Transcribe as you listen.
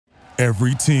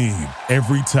Every team,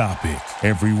 every topic,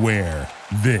 everywhere.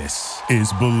 This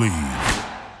is Believe.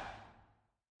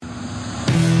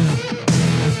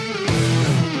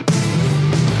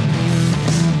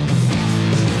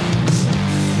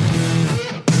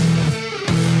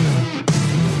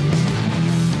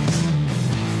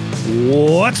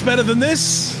 What's better than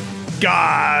this?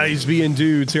 Guys being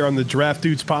dudes here on the Draft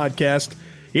Dudes podcast.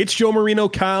 It's Joe Marino,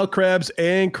 Kyle Krabs,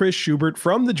 and Chris Schubert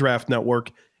from the Draft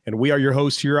Network, and we are your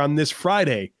hosts here on this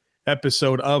Friday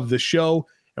episode of the show.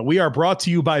 And we are brought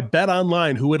to you by Bet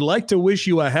Online, who would like to wish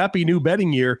you a happy new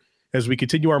betting year as we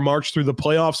continue our march through the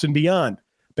playoffs and beyond.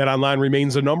 Bet Online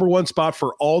remains the number one spot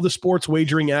for all the sports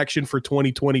wagering action for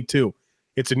 2022.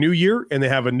 It's a new year, and they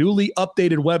have a newly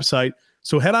updated website.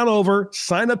 So head on over,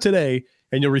 sign up today,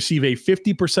 and you'll receive a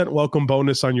 50% welcome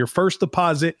bonus on your first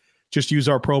deposit. Just use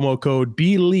our promo code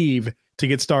BELIEVE to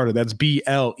get started. That's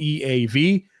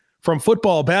BLEAV. From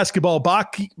football, basketball,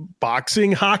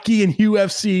 boxing, hockey, and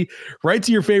UFC, right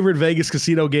to your favorite Vegas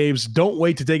casino games. Don't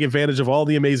wait to take advantage of all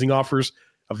the amazing offers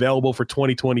available for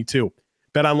 2022.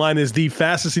 BetOnline is the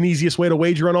fastest and easiest way to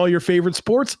wager on all your favorite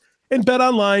sports, and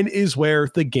BetOnline is where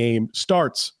the game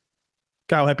starts.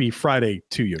 Kyle, happy Friday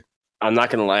to you. I'm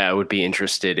not going to lie, I would be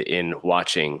interested in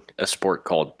watching a sport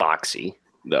called boxy,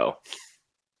 though.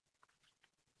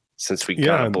 Since we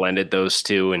kind of blended those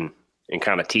two and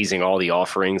kind of teasing all the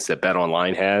offerings that Bet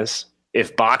Online has.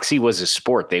 If boxy was a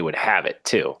sport, they would have it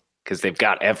too, because they've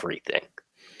got everything.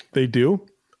 They do.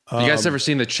 You guys ever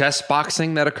seen the chess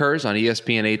boxing that occurs on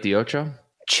ESPN 8 The Ocho?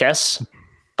 Chess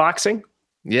boxing?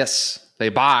 Yes. They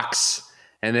box,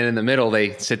 and then in the middle,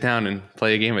 they sit down and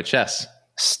play a game of chess.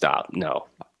 Stop. No.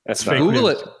 That's not Google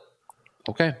it.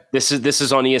 Okay. This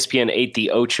is on ESPN 8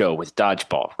 The Ocho with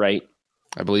dodgeball, right?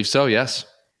 I believe so, yes.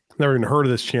 Never even heard of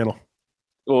this channel.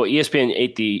 Well, ESPN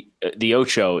 8 The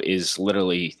Ocho is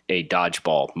literally a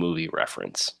dodgeball movie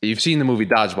reference. You've seen the movie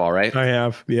Dodgeball, right? I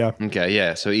have, yeah. Okay,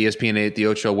 yeah. So ESPN 8 The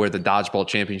Ocho, where the dodgeball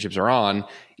championships are on,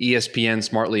 ESPN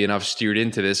smartly enough steered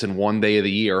into this, and one day of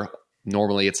the year,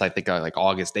 normally it's I think like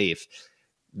August 8th,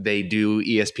 they do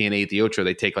ESPN 8 The Ocho.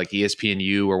 They take like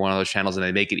ESPNU or one of those channels and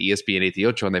they make it ESPN 8 The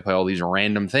Ocho, and they play all these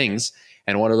random things.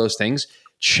 And one of those things,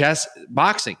 chess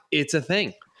boxing, it's a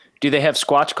thing. Do they have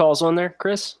squash calls on there,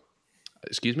 Chris?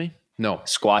 Excuse me? No.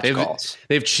 Squash calls.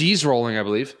 They have cheese rolling, I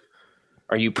believe.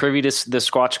 Are you privy to the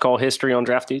squash call history on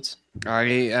Draft Dudes?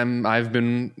 I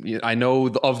know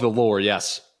of the lore,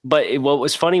 yes. But what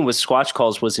was funny was squash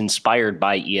calls was inspired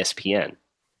by ESPN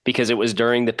because it was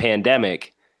during the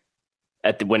pandemic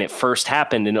when it first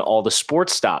happened and all the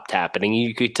sports stopped happening.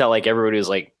 You could tell like everybody was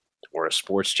like, we're a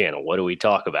sports channel. What do we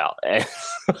talk about? And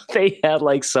they had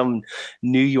like some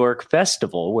New York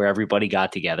festival where everybody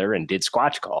got together and did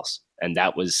squash calls. And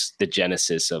that was the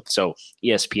genesis of, so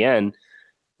ESPN,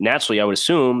 naturally, I would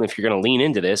assume if you're going to lean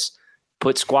into this,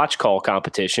 put squash call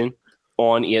competition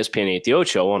on ESPN 8 The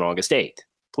Ocho on August 8th,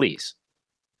 please.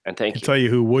 And thank you. I'll tell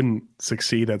you who wouldn't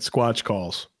succeed at squash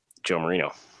calls. Joe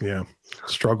Marino. Yeah.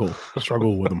 Struggle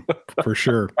with them for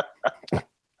sure.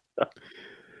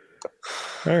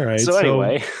 All right. So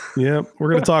anyway. Yeah, we're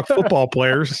going to talk football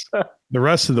players the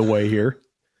rest of the way here.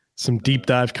 Some deep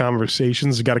dive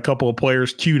conversations. We've got a couple of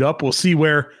players queued up. We'll see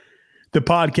where the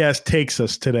podcast takes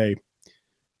us today.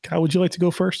 Kyle, would you like to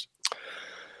go first?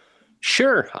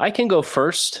 Sure, I can go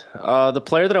first. The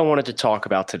player that I wanted to talk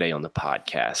about today on the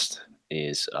podcast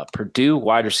is Purdue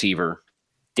wide receiver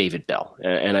David Bell.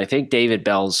 And I think David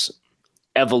Bell's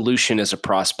evolution as a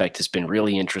prospect has been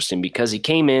really interesting because he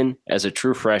came in as a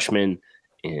true freshman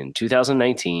in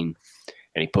 2019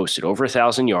 and he posted over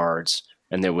 1,000 yards.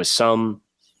 And there was some,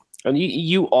 and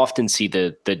you often see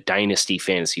the dynasty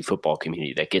fantasy football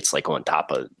community that gets like on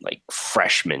top of like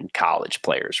freshman college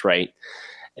players, right?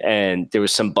 And there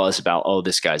was some buzz about, oh,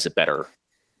 this guy's a better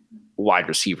wide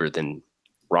receiver than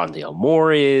Rondale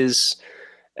Moore is.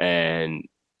 And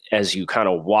as you kind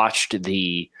of watched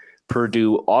the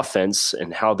Purdue offense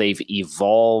and how they've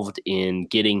evolved in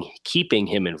keeping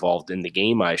him involved in the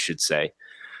game, I should say,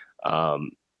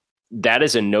 that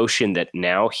is a notion that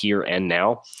now, here and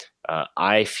now,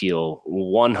 I feel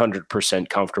 100%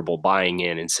 comfortable buying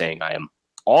in and saying I am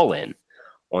all in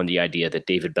on the idea that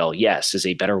David Bell, yes, is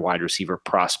a better wide receiver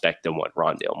prospect than what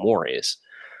Rondale Moore is.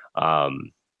 Are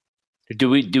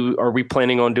we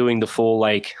planning on doing the full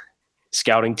like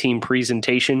scouting team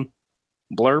presentation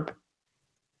blurb?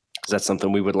 Is that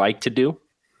something we would like to do?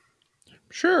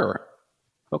 Sure.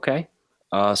 Okay.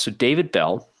 So David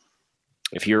Bell,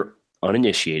 if you're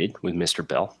uninitiated with Mr.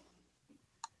 Bell,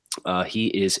 he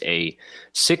is a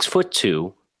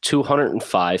 6'2",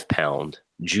 205-pound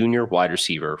junior wide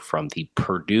receiver from the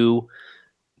Purdue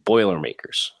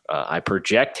Boilermakers. I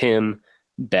project him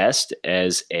best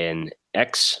as an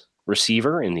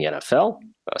ex-receiver in the NFL,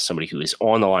 somebody who is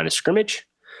on the line of scrimmage.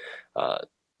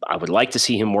 I would like to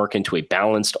see him work into a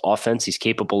balanced offense. He's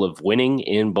capable of winning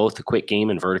in both the quick game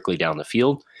and vertically down the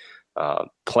field.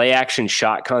 Play action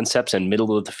shot concepts and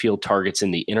middle of the field targets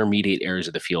in the intermediate areas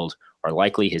of the field are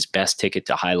likely his best ticket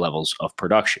to high levels of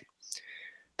production.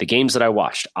 The games that I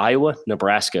watched, Iowa,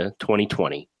 Nebraska,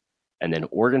 2020, and then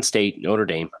Oregon State, Notre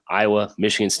Dame, Iowa,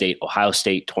 Michigan State, Ohio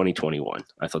State, 2021.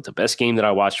 I thought the best game that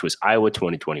I watched was Iowa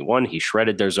 2021. He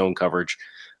shredded their zone coverage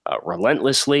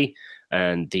relentlessly.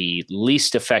 And the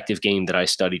least effective game that I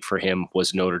studied for him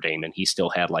was Notre Dame, and he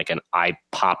still had like an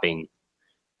eye-popping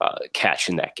catch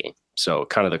in that game. So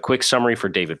kind of the quick summary for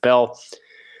David Bell.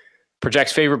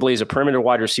 Projects favorably as a perimeter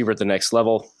wide receiver at the next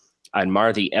level. I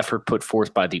admire the effort put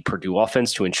forth by the Purdue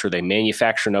offense to ensure they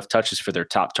manufacture enough touches for their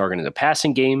top target in the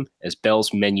passing game, as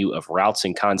Bell's menu of routes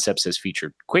and concepts has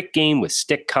featured quick game with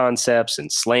stick concepts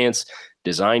and slants,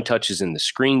 design touches in the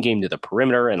screen game to the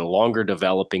perimeter, and longer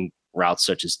developing routes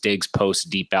such as digs, posts,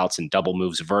 deep outs, and double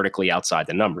moves vertically outside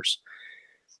the numbers.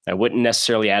 I wouldn't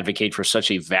necessarily advocate for such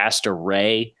a vast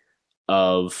array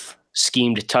of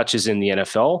schemed touches in the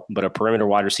NFL, but a perimeter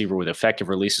wide receiver with effective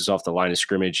releases off the line of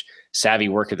scrimmage, savvy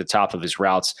work at the top of his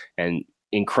routes, and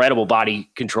incredible body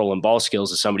control and ball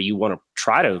skills is somebody you want to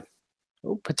try to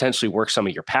potentially work some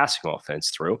of your passing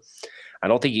offense through. I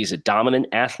don't think he's a dominant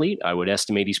athlete. I would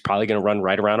estimate he's probably going to run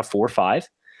right around a 4.5.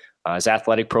 His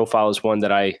athletic profile is one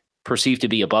that I perceive to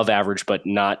be above average, but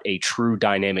not a true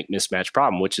dynamic mismatch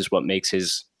problem, which is what makes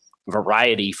his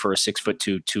variety for a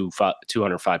 6'2",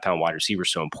 205-pound wide receiver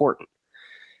so important.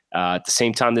 At the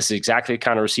same time, this is exactly the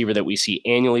kind of receiver that we see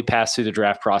annually pass through the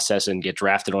draft process and get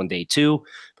drafted on day 2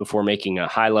 before making a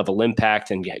high-level impact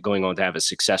and going on to have a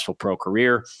successful pro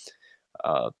career.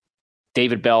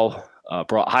 David Bell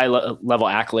brought high-level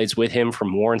accolades with him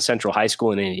from Warren Central High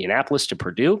School in Indianapolis to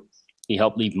Purdue. He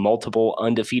helped lead multiple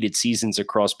undefeated seasons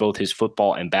across both his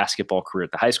football and basketball career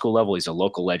at the high school level. He's a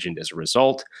local legend as a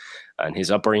result. And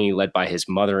his upbringing, led by his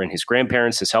mother and his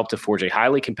grandparents, has helped to forge a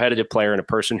highly competitive player and a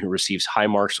person who receives high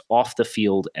marks off the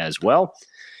field as well.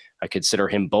 I consider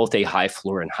him both a high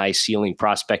floor and high ceiling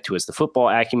prospect who has the football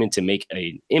acumen to make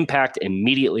an impact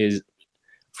immediately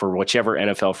for whichever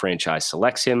NFL franchise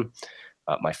selects him.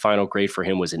 My final grade for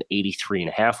him was an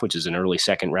 83.5, which is an early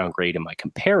second round grade. And my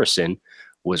comparison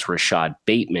was Rashad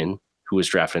Bateman, who was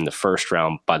drafted in the first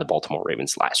round by the Baltimore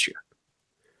Ravens last year.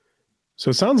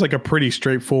 So it sounds like a pretty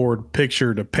straightforward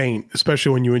picture to paint,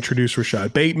 especially when you introduce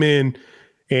Rashad Bateman.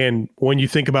 And when you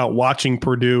think about watching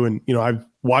Purdue, and, you know, I've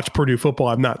watched Purdue football,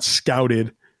 I've not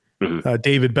scouted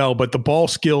David Bell, but the ball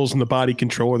skills and the body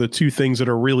control are the two things that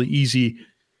are really easy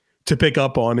to pick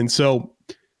up on. And so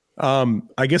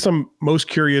I guess I'm most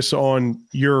curious on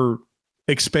your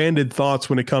expanded thoughts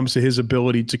when it comes to his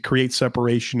ability to create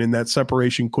separation and that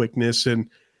separation quickness. And,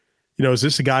 you know, is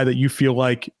this a guy that you feel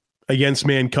like against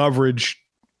man coverage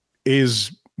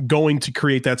is going to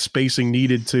create that spacing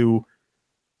needed to,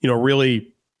 you know,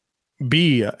 really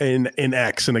be an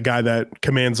X and a guy that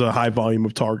commands a high volume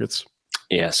of targets?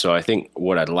 Yeah, so I think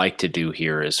what I'd like to do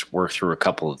here is work through a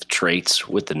couple of the traits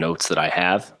with the notes that I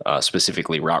have,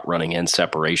 specifically route running and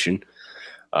separation.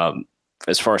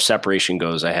 As far as separation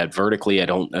goes, I had vertically, I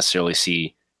don't necessarily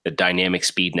see the dynamic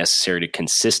speed necessary to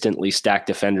consistently stack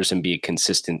defenders and be a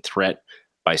consistent threat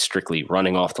by strictly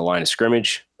running off the line of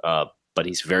scrimmage. But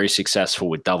he's very successful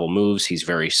with double moves. He's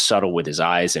very subtle with his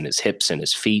eyes and his hips and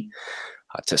his feet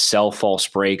to sell false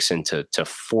breaks and to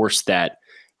force that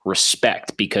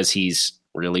respect because he's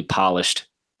really polished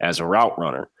as a route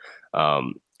runner.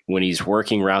 When he's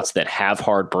working routes that have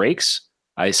hard breaks,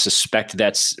 I suspect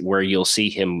that's where you'll see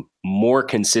him more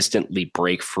consistently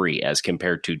break free as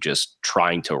compared to just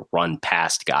trying to run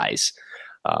past guys.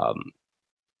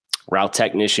 Route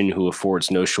technician who affords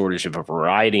no shortage of a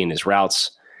variety in his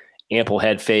routes, ample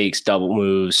head fakes, double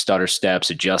moves, stutter steps,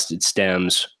 adjusted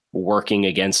stems, working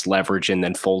against leverage and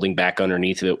then folding back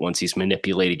underneath of it once he's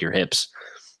manipulated your hips.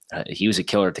 He was a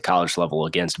killer at the college level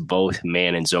against both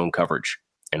man and zone coverage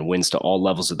and wins to all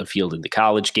levels of the field in the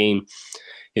college game.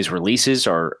 His releases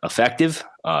are effective.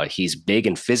 He's big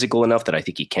and physical enough that I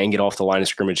think he can get off the line of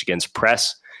scrimmage against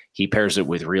press. He pairs it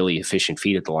with really efficient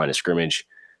feet at the line of scrimmage.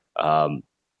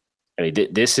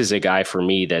 This is a guy for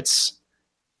me that's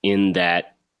in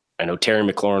that. I know Terry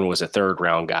McLaurin was a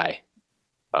third-round guy,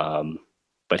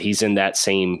 but he's in that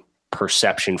same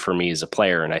perception for me as a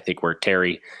player. And I think where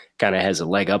Terry kind of has a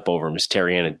leg up over him is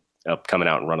Terry ended up coming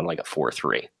out and running like a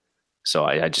 4.3. So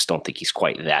I just don't think he's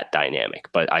quite that dynamic,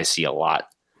 but I see a lot.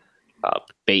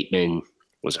 Bateman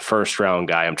was a first-round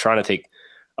guy. I'm trying to think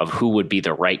of who would be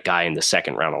the right guy in the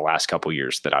second round the last couple of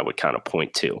years that I would kind of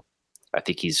point to. I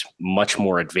think he's much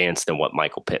more advanced than what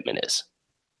Michael Pittman is.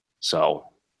 So,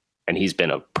 and he's been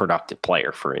a productive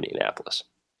player for Indianapolis.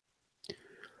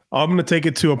 I'm going to take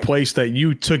it to a place that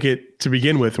you took it to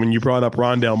begin with when you brought up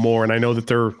Rondale Moore, and I know that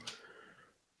they're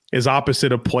as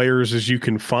opposite of players as you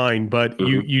can find, but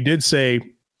you did say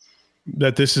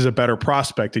that this is a better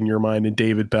prospect in your mind than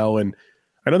David Bell. And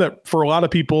I know that for a lot of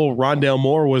people, Rondale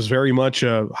Moore was very much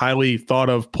a highly thought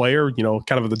of player,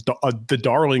 kind of the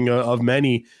darling of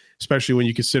many, especially when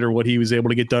you consider what he was able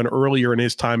to get done earlier in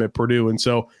his time at Purdue. And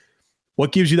so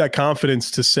what gives you that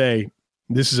confidence to say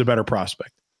this is a better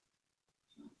prospect?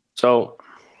 So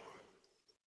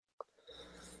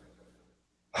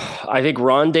I think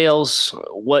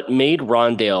what made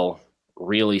Rondale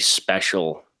really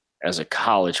special as a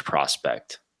college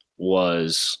prospect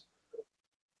was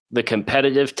the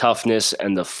competitive toughness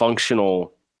and the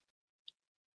functional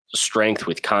strength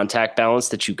with contact balance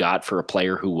that you got for a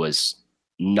player who was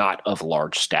not of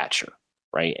large stature,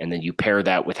 right? And then you pair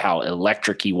that with how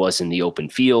electric he was in the open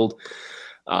field,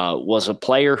 was a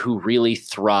player who really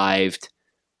thrived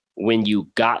when you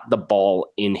got the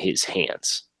ball in his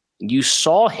hands. You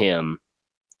saw him,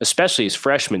 especially his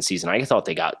freshman season. I thought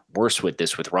they got worse with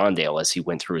this with Rondale as he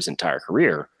went through his entire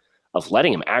career, of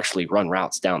letting him actually run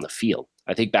routes down the field.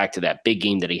 I think back to that big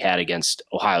game that he had against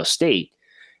Ohio State,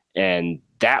 and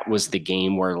that was the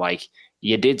game where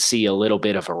you did see a little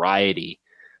bit of variety.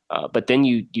 But then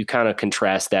you kind of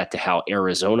contrast that to how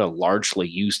Arizona largely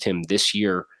used him this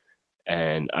year.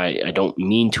 And I don't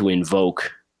mean to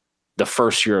invoke the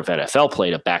first year of NFL play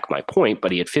to back my point,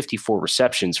 but he had 54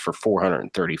 receptions for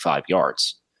 435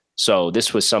 yards. So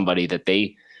this was somebody that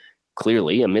they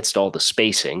clearly, amidst all the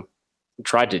spacing,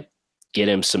 tried to get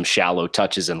him some shallow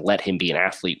touches and let him be an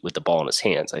athlete with the ball in his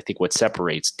hands. I think what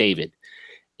separates David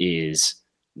is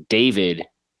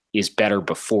better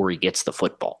before he gets the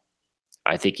football.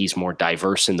 I think he's more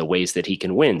diverse in the ways that he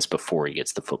can win before he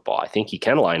gets the football. I think he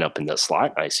can line up in the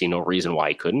slot. I see no reason why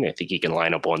he couldn't. I think he can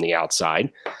line up on the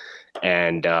outside.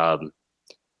 And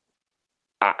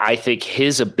I think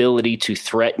his ability to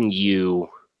threaten you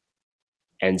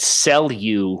and sell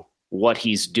you what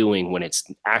he's doing when it's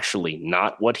actually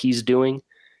not what he's doing.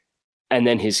 And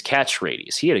then his catch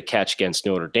radius. He had a catch against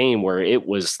Notre Dame where it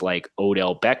was like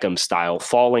Odell Beckham style,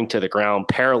 falling to the ground,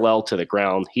 parallel to the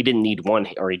ground. He didn't need one,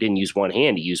 or he didn't use one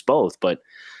hand. He used both. But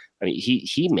I mean,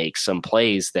 he makes some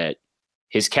plays that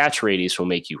his catch radius will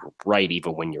make you right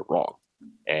even when you're wrong.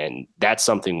 And that's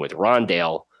something with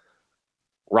Rondale.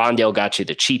 Rondale got you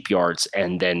the cheap yards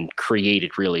and then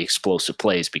created really explosive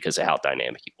plays because of how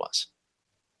dynamic he was.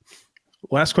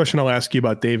 Last question I'll ask you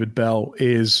about David Bell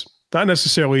is not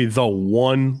necessarily the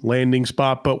one landing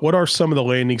spot, but what are some of the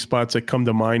landing spots that come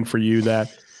to mind for you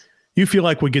that you feel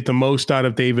like would get the most out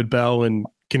of David Bell and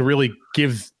can really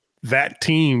give that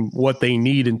team what they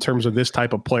need in terms of this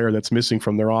type of player that's missing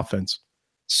from their offense?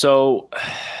 So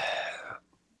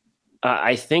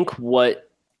I think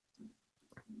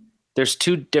there's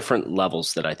two different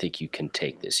levels that I think you can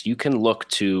take this. You can look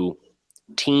to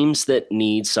teams that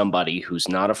need somebody who's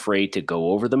not afraid to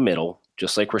go over the middle,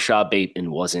 just like Rashad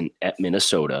Bateman wasn't at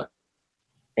Minnesota,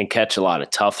 and catch a lot of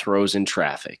tough throws in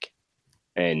traffic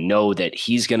and know that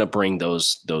he's going to bring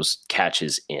those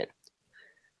catches in.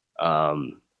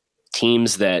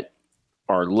 Teams that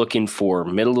are looking for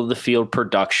middle of the field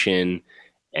production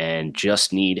and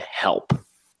just need help.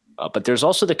 But there's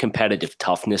also the competitive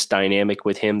toughness dynamic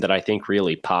with him that I think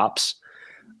really pops.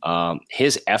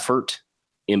 His effort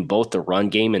in both the run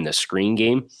game and the screen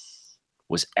game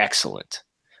was excellent.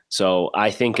 So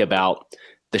I think about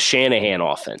the Shanahan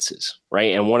offenses,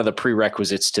 right? And one of the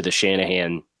prerequisites to the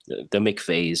Shanahan, the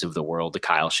McVays of the world, the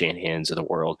Kyle Shanahans of the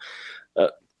world,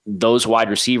 those wide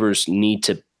receivers need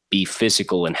to be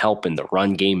physical and help in the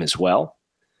run game as well.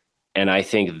 And I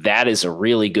think that is a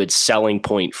really good selling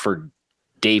point for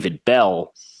David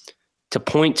Bell to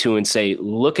point to and say,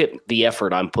 look at the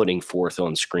effort I'm putting forth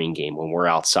on screen game when we're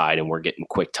outside and we're getting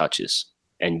quick touches,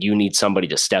 and you need somebody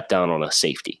to step down on a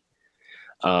safety.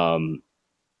 So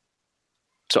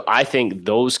I think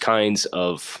those kinds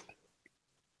of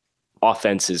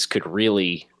offenses could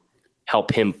really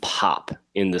help him pop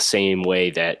in the same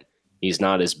way that he's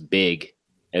not as big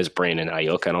as Brandon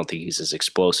Ayuk. I don't think he's as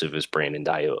explosive as Brandon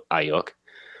Ayuk,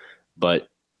 but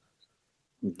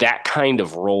that kind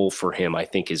of role for him, I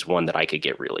think, is one that I could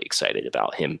get really excited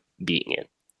about him being in.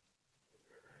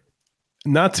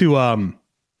 Not to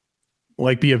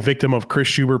be a victim of Chris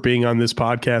Schubert being on this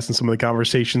podcast and some of the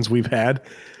conversations we've had,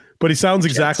 but he sounds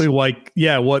exactly like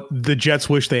what the Jets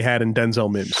wish they had in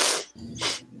Denzel Mims.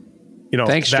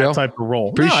 Thanks, that Joe. type of role.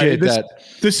 Appreciate that.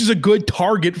 This is a good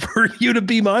target for you to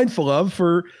be mindful of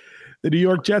for the New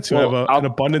York Jets, who have an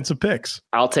abundance of picks.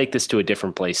 I'll take this to a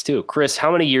different place too. Chris,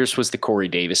 how many years was the Corey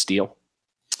Davis deal?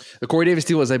 The Corey Davis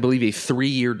deal is, I believe, a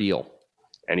 3-year deal.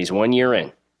 And he's 1 year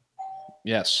in.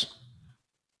 Yes.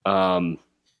 I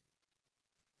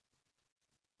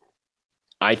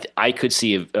could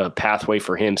see a pathway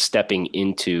for him stepping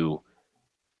into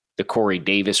the Corey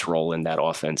Davis role in that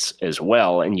offense as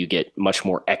well, and you get much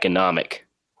more economic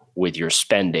with your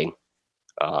spending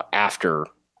after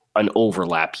an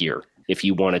overlap year if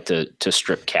you wanted to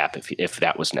strip cap if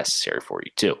that was necessary for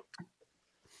you too.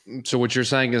 So what you're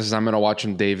saying is I'm going to watch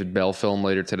a David Bell film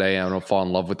later today. I'm going to fall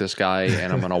in love with this guy,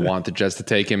 and I'm going to want the Jets to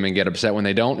take him and get upset when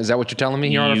they don't. Is that what you're telling me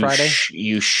here on a Friday?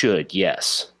 You should,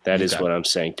 yes. That is what I'm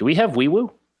saying. Do we have Wee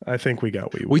Woo? I think we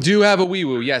got Wee Woo. We do have a Wee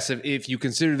Woo, yes. If you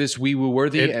consider this Wee Woo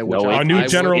worthy. Our new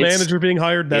general manager being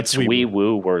hired, that's Wee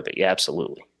Woo worthy,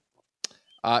 absolutely.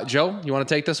 Joe, you want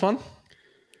to take this one?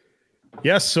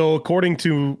 Yes, so according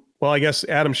to, I guess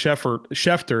Adam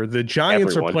Schefter, the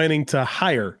Giants are planning to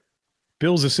hire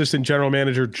Bills assistant general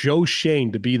manager Joe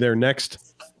Schoen to be their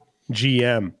next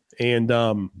GM. And,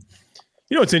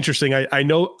 it's interesting. I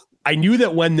knew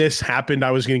that when this happened,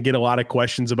 I was going to get a lot of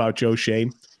questions about Joe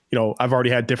Schoen. I've already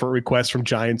had different requests from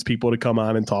Giants people to come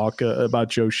on and talk about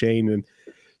Joe Schoen. And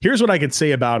here's what I could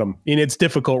say about him. And it's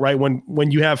difficult, right?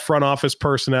 When you have front office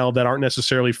personnel that aren't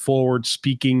necessarily forward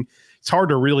speaking, it's hard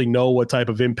to really know what type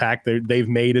of impact they've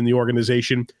made in the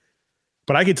organization.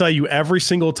 But I can tell you every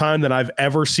single time that I've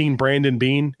ever seen Brandon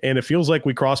Beane, and it feels like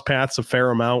we cross paths a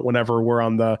fair amount whenever we're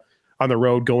on the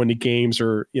road going to games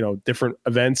or, different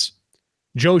events,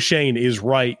 Joe Schoen is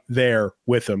right there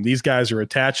with him. These guys are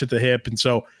attached at the hip. And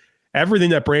so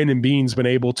everything that Brandon Beane's been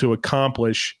able to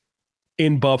accomplish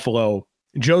in Buffalo,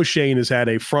 Joe Schoen has had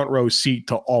a front row seat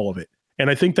to all of it. And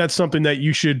I think that's something that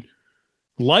you should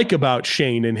like about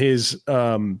Schoen and his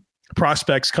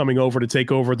prospects coming over to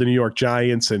take over the New York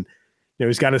Giants. And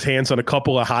he's got his hands on a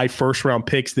couple of high first-round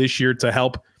picks this year to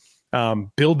help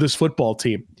build this football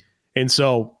team. And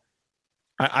so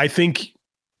I think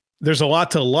there's a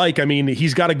lot to like. I mean,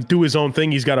 he's got to do his own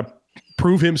thing. He's got to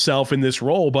prove himself in this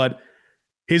role. But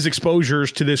his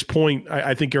exposures to this point,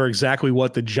 I think, are exactly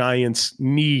what the Giants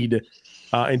need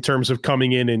in terms of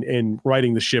coming in and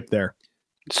righting the ship there.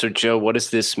 So, Joe, what does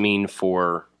this mean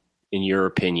for, in your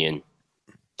opinion,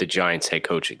 the Giants head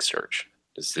coaching search?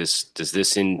 Does this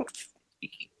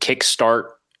kickstart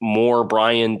more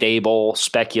Brian Daboll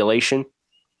speculation?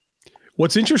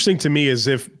 What's interesting to me is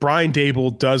if Brian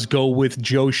Daboll does go with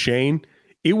Joe Schoen,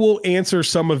 it will answer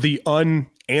some of the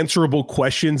unanswerable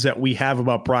questions that we have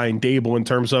about Brian Daboll in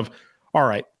terms of, all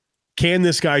right, can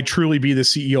this guy truly be the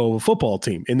CEO of a football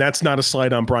team? And that's not a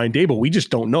slight on Brian Daboll. We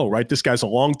just don't know, right? This guy's a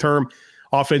long-term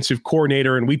offensive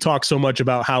coordinator, and we talk so much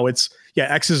about how it's,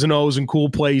 X's and O's and cool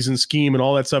plays and scheme and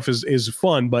all that stuff is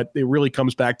fun, but it really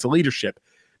comes back to leadership.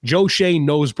 Joe Schoen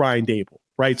knows Brian Daboll,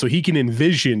 right? So he can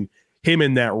envision him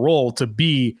in that role to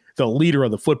be the leader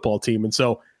of the football team. And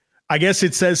so I guess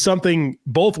it says something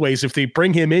both ways. If they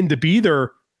bring him in to be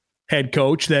their head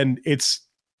coach, then it's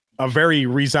a very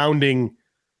resounding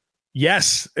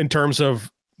yes in terms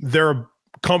of their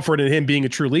comfort in him being a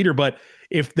true leader. But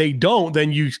if they don't,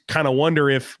 then you kind of wonder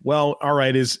if, all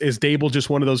right, is Daboll just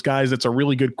one of those guys that's a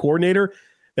really good coordinator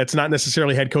that's not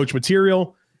necessarily head coach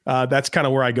material? That's kind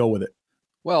of where I go with it.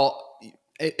 Well,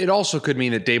 it also could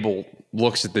mean that Daboll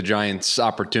looks at the Giants'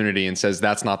 opportunity and says,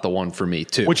 that's not the one for me,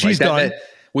 too. Which he's done.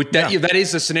 That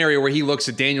is a scenario where he looks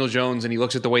at Daniel Jones and he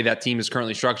looks at the way that team is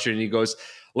currently structured and he goes,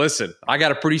 listen, I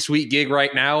got a pretty sweet gig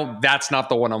right now. That's not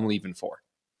the one I'm leaving for.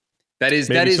 That is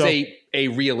a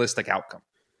realistic outcome.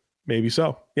 Maybe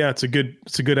so. Yeah, it's a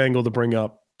good angle to bring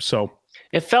up. So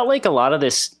it felt like a lot of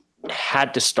this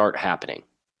had to start happening,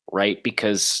 right?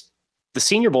 Because the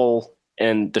Senior Bowl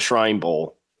and the Shrine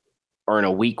Bowl are in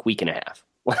a week and a half.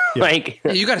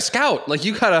 Yeah. You got to scout. Right.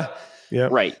 You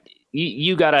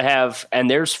got to have, and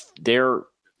they're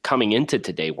coming into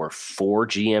today were 4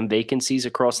 GM vacancies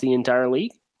across the entire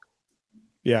league.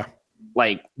 Yeah.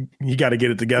 You got to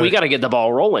get it together. We got to get the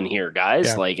ball rolling here,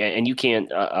 guys. Yeah. And you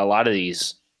can't, a lot of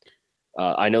these,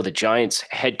 I know the Giants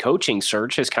head coaching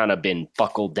search has kind of been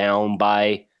buckled down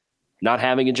by not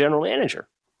having a general manager.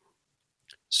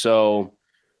 So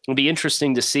it'll be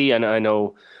interesting to see. And I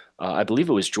know, I believe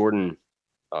it was Jordan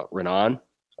Renan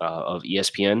of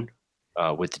ESPN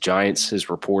with the Giants has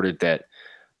reported that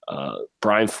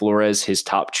Brian Flores, his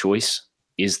top choice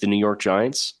is the New York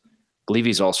Giants. I believe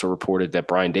he's also reported that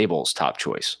Brian Daboll's top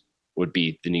choice would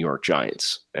be the New York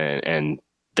Giants. And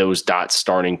those dots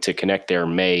starting to connect there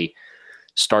may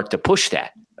start to push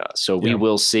that. So we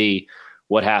will see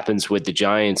what happens with the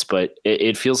Giants, but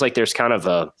it feels like there's kind of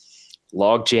a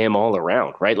log jam all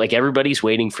around, right? Like everybody's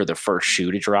waiting for the first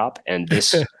shoe to drop, and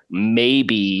this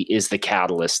maybe is the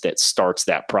catalyst that starts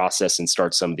that process and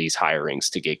starts some of these hirings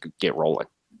to get rolling.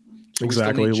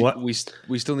 Exactly.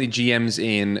 We still need GMs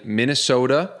in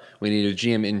Minnesota. We need a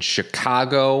GM in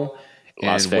Chicago.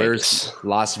 Las and Vegas. Where's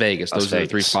Las Vegas? Those are the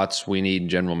three spots we need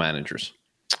general managers.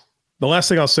 The last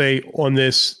thing I'll say on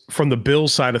this from the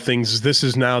Bills side of things is this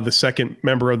is now the second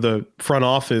member of the front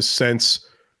office since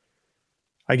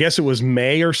I guess it was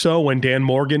May or so when Dan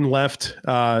Morgan left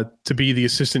to be the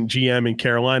assistant GM in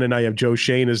Carolina. And I have Joe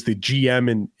Shane as the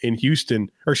GM in Houston,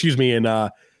 or excuse me, in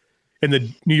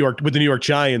the New York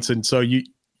Giants. And so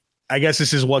I guess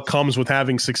this is what comes with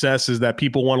having success, is that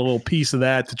people want a little piece of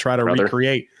that to try to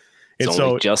recreate. It's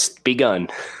only just begun.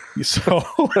 So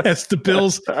as the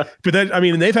Bills, but then, I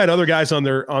mean, they've had other guys on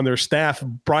their staff.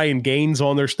 Brian Gaines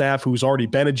on their staff, who's already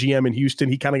been a GM in Houston.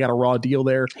 He kind of got a raw deal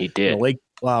there. He did.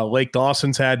 Lake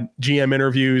Dawson's had GM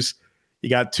interviews. You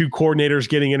got two coordinators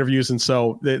getting interviews. And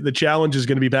so the challenge is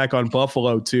going to be back on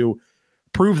Buffalo to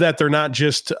prove that they're not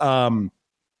just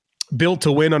built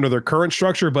to win under their current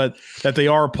structure, but that they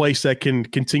are a place that can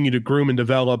continue to groom and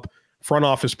develop front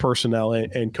office personnel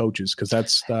and coaches. Cause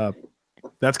that's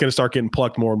going to start getting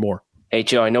plucked more and more. Hey,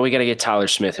 Joe, I know we got to get Tyler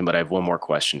Smith in, but I have one more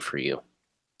question for you.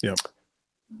 Yeah.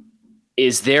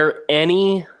 Is there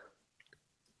any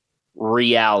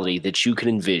reality that you can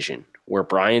envision where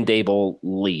Brian Daboll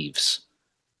leaves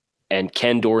and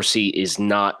Ken Dorsey is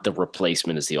not the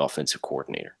replacement as the offensive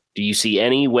coordinator? Do you see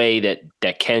any way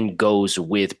that Ken goes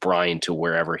with Brian to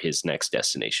wherever his next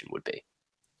destination would be?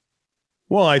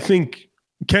 Well, I think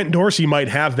Ken Dorsey might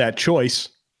have that choice,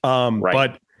 right.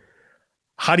 But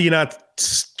how do you not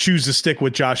choose to stick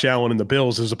with Josh Allen and the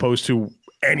Bills as opposed to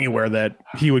anywhere that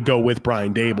he would go with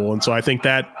Brian Daboll? And so I think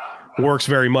that works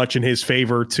very much in his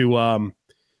favor to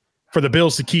for the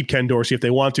Bills to keep Ken Dorsey if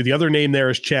they want to. The other name there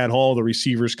is Chad Hall, the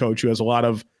receivers coach, who has a lot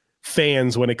of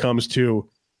fans when it comes to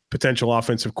potential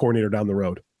offensive coordinator down the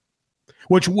road.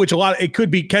 Which it could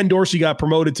be Ken Dorsey got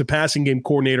promoted to passing game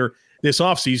coordinator this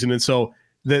offseason. And so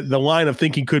the line of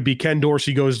thinking could be Ken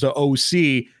Dorsey goes to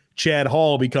OC, Chad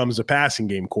Hall becomes a passing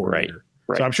game coordinator.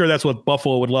 Right. So I'm sure that's what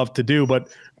Buffalo would love to do. But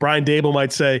Brian Daboll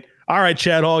might say, all right,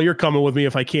 Chad Hall, you're coming with me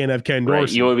if I can't have Ken Dorsey.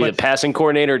 Right. You want to be the passing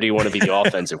coordinator, or do you want to be the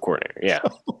offensive coordinator? Yeah.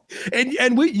 And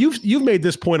you've made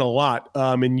this point a lot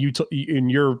in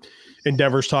your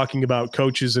endeavors talking about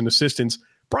coaches and assistants.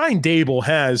 Brian Daboll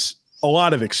has a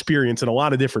lot of experience in a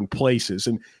lot of different places.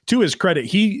 And to his credit,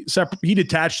 he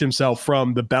detached himself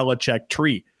from the Belichick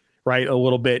tree, right, a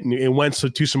little bit, and went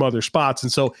to some other spots.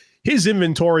 And so his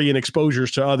inventory and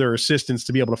exposures to other assistants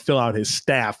to be able to fill out his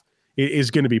staff is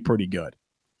going to be pretty good.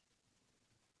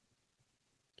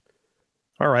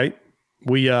 All right.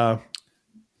 We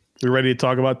ready to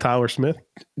talk about Tyler Smith?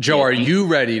 Joe, are you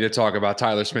ready to talk about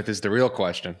Tyler Smith is the real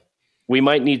question. We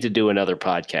might need to do another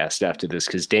podcast after this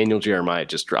because Daniel Jeremiah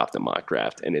just dropped a mock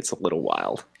draft, and it's a little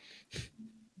wild.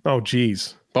 Oh,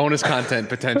 geez. Bonus content,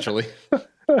 potentially.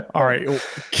 All right.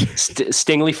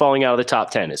 Stingley falling out of the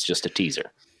top 10 is just a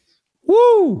teaser.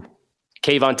 Woo!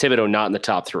 Kayvon Thibodeau not in the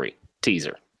top 3.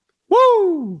 Teaser.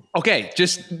 Woo! Okay,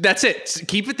 just that's it.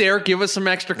 Keep it there. Give us some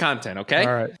extra content, okay?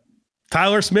 All right.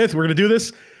 Tyler Smith, we're going to do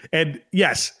this. And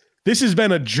yes, this has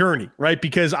been a journey, right?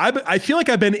 Because I feel like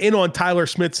I've been in on Tyler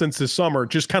Smith since the summer,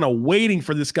 just kind of waiting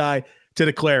for this guy to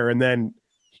declare. And then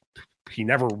he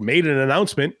never made an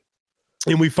announcement.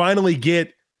 And we finally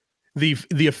get the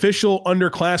official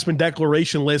underclassmen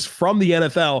declaration list from the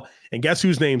NFL. And guess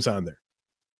whose name's on there?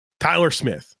 Tyler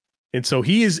Smith. And so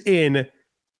he is in,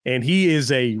 and he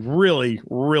is a really,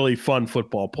 really fun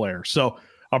football player. So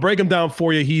I'll break him down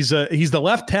for you. He's the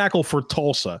left tackle for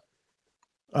Tulsa.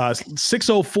 6'0",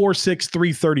 4'6",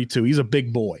 332. He's a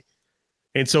big boy.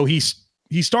 And so he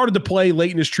started to play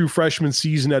late in his true freshman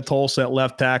season at Tulsa at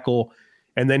left tackle,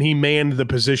 and then he manned the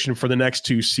position for the next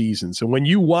 2 seasons. And when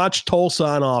you watch Tulsa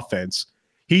on offense,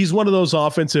 he's one of those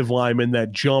offensive linemen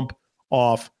that jump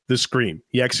off the screen.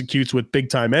 He executes with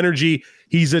big-time energy.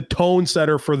 He's a tone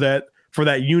setter for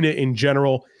that unit in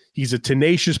general. He's a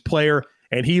tenacious player,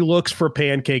 and he looks for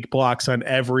pancake blocks on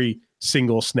every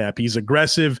single snap. He's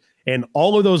aggressive, and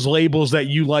all of those labels that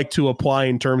you like to apply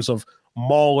in terms of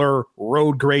mauler,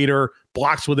 road grader,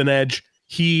 blocks with an edge,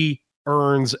 he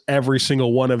earns every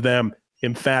single one of them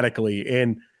emphatically.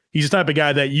 And he's the type of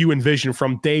guy that you envision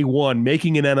from day one,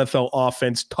 making an NFL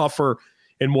offense tougher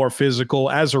and more physical.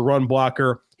 As a run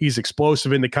blocker, he's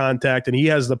explosive into contact, and he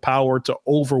has the power to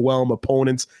overwhelm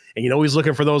opponents. And, he's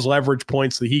looking for those leverage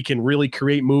points that he can really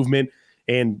create movement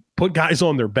and put guys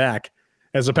on their back.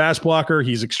 as a pass blocker.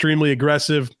 He's extremely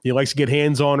aggressive. He likes to get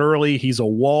hands on early. He's a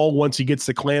wall once he gets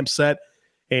the clamp set.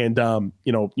 And,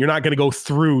 you're not going to go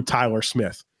through Tyler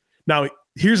Smith. Now,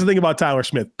 here's the thing about Tyler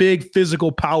Smith. Big,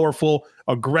 physical, powerful,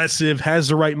 aggressive, has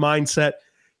the right mindset.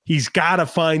 He's got to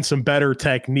find some better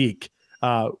technique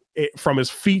from his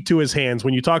feet to his hands.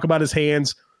 When you talk about his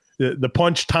hands, the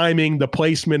punch timing, the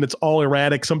placement, it's all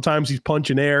erratic. Sometimes he's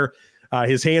punching air.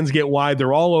 His hands get wide.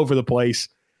 They're all over the place.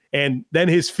 And then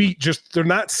his feet they're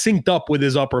not synced up with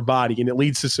his upper body. And it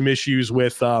leads to some issues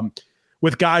with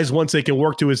guys. Once they can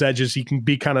work to his edges, he can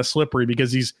be kind of slippery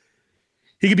because he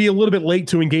could be a little bit late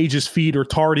to engage his feet or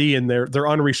tardy, and they're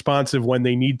unresponsive when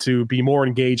they need to be more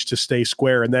engaged to stay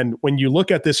square. And then when you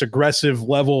look at this aggressive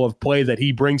level of play that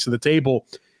he brings to the table,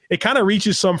 it kind of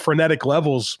reaches some frenetic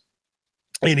levels,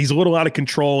 and he's a little out of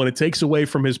control, and it takes away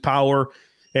from his power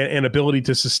and ability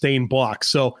to sustain blocks.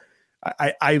 So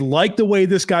I like the way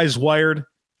this guy's wired.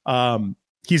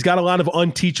 He's got a lot of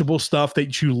unteachable stuff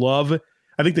that you love.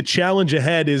 I think the challenge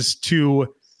ahead is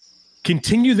to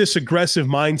continue this aggressive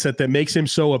mindset that makes him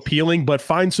so appealing, but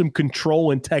find some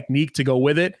control and technique to go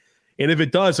with it. And if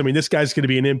it does, this guy's going to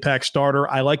be an impact starter.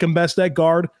 I like him best at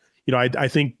guard. I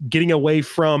think getting away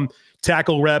from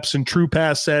tackle reps and true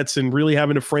pass sets and really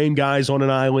having to frame guys on an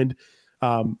island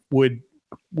would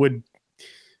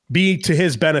be to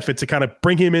his benefit to kind of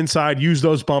bring him inside, use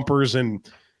those bumpers. And,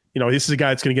 this is a guy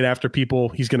that's going to get after people.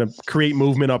 He's going to create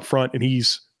movement up front, and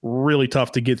he's really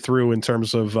tough to get through in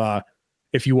terms of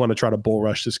if you want to try to bull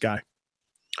rush this guy.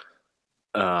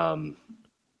 I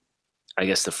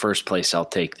guess the first place I'll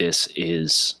take this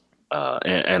is,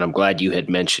 and I'm glad you had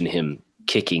mentioned him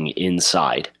kicking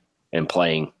inside and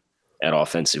playing at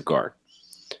offensive guard.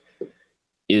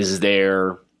 Is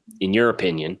there, in your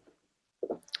opinion,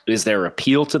 is there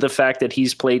appeal to the fact that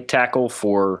he's played tackle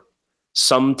for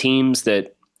some teams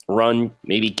that run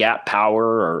maybe gap power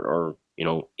or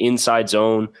inside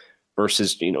zone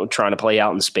versus, trying to play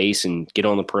out in space and get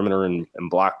on the perimeter and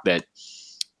block, that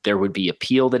there would be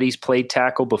appeal that he's played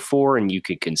tackle before and you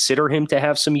could consider him to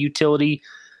have some utility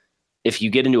if you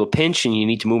get into a pinch and you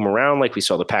need to move him around like we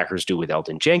saw the Packers do with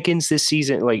Elton Jenkins this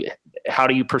season? Like, how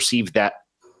do you perceive that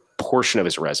portion of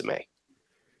his resume?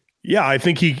 Yeah, I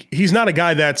think he's not a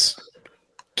guy that's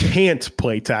can't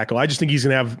play tackle. I just think he's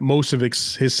going to have most of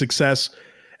his success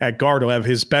at guard. He'll have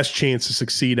his best chance to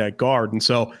succeed at guard. And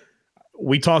so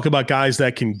we talk about guys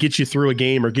that can get you through a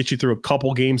game or get you through a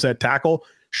couple games at tackle.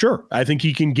 Sure, I think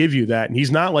he can give you that. And he's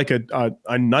not like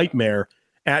a nightmare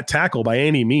at tackle by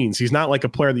any means. He's not like a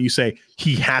player that you say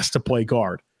he has to play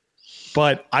guard.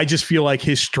 But I just feel like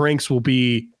his strengths will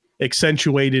be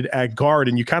accentuated at guard,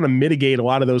 and you kind of mitigate a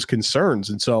lot of those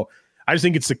concerns. And so I just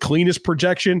think it's the cleanest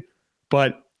projection.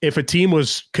 But if a team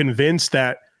was convinced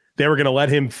that they were going to let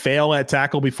him fail at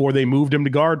tackle before they moved him to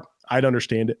guard, I'd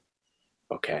understand it.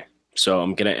 Okay. So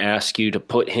I'm going to ask you to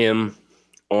put him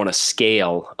on a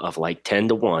scale of like 10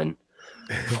 to 1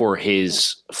 for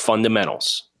his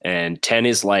fundamentals. And 10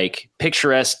 is like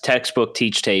picturesque textbook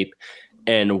teach tape.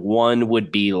 And 1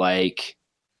 would be like,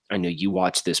 I know you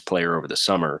watched this player over the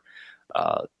summer,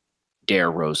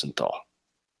 Dare Rosenthal,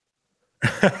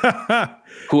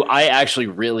 who I actually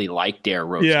really like. Dare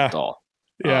Rosenthal,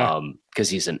 because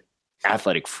he's an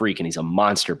athletic freak and he's a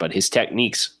monster, but his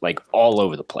technique's like all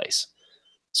over the place.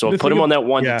 So put him on that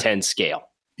 1 to 10 scale.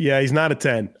 Yeah, he's not a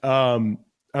 10. I'm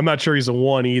not sure he's a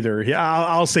 1 either. Yeah,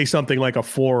 I'll say something like a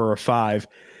 4 or a 5.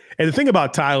 And the thing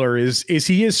about Tyler is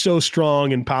he is so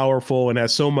strong and powerful and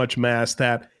has so much mass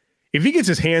that if he gets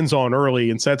his hands on early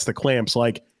and sets the clamps,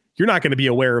 like, you're not going to be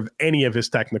aware of any of his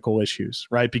technical issues,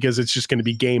 right? Because it's just going to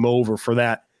be game over for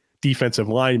that defensive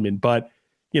lineman. But,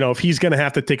 if he's going to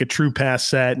have to take a true pass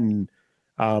set and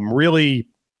really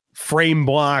frame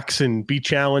blocks and be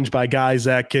challenged by guys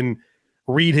that can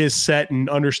read his set and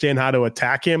understand how to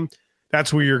attack him,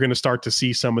 that's where you're going to start to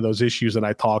see some of those issues that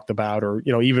I talked about, or,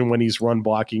 even when he's run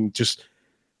blocking, just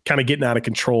kind of getting out of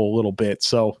control a little bit.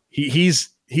 So he's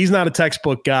not a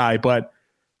textbook guy, but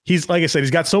he's, like I said,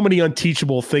 he's got so many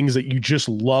unteachable things that you just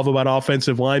love about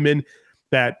offensive linemen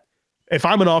that if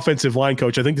I'm an offensive line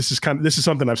coach, I think this is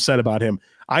something I've said about him.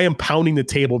 I am pounding the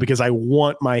table because I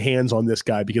want my hands on this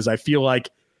guy, because I feel like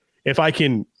if I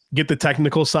can get the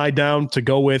technical side down to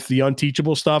go with the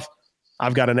unteachable stuff,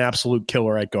 I've got an absolute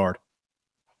killer at guard.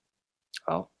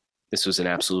 Oh, this was an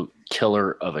absolute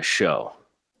killer of a show.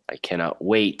 I cannot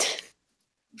wait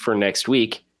for next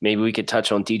week. Maybe we could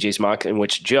touch on DJ's mock, in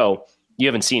which, Joe, you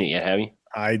haven't seen it yet, have you?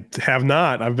 I have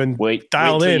not. I've been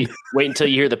dialed in. Wait until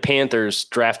you hear the Panthers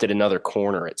drafted another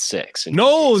corner at 6.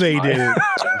 No, they didn't.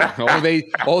 they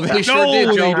sure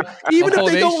did, Joe. Even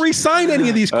if they don't re-sign any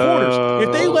of these corners,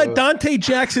 if they let Dante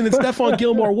Jackson and Stephon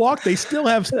Gilmore walk, they still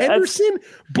have Henderson,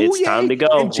 Bouye, it's time to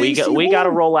go. We got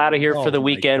to roll out of here for the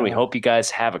weekend. We hope you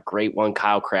guys have a great one.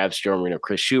 Kyle Krabs, Joe Marino,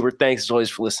 Chris Schubert. Thanks as always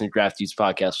for listening to Draft Dudes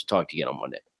Podcast. We'll talk to you again on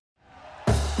Monday.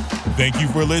 Thank you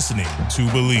for listening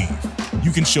to Believe.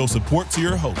 You can show support to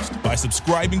your host by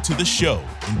subscribing to the show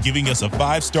and giving us a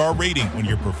 5-star rating on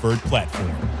your preferred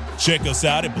platform. Check us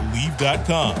out at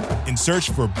Believe.com and search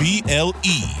for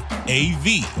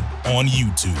BLEAV on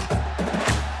YouTube.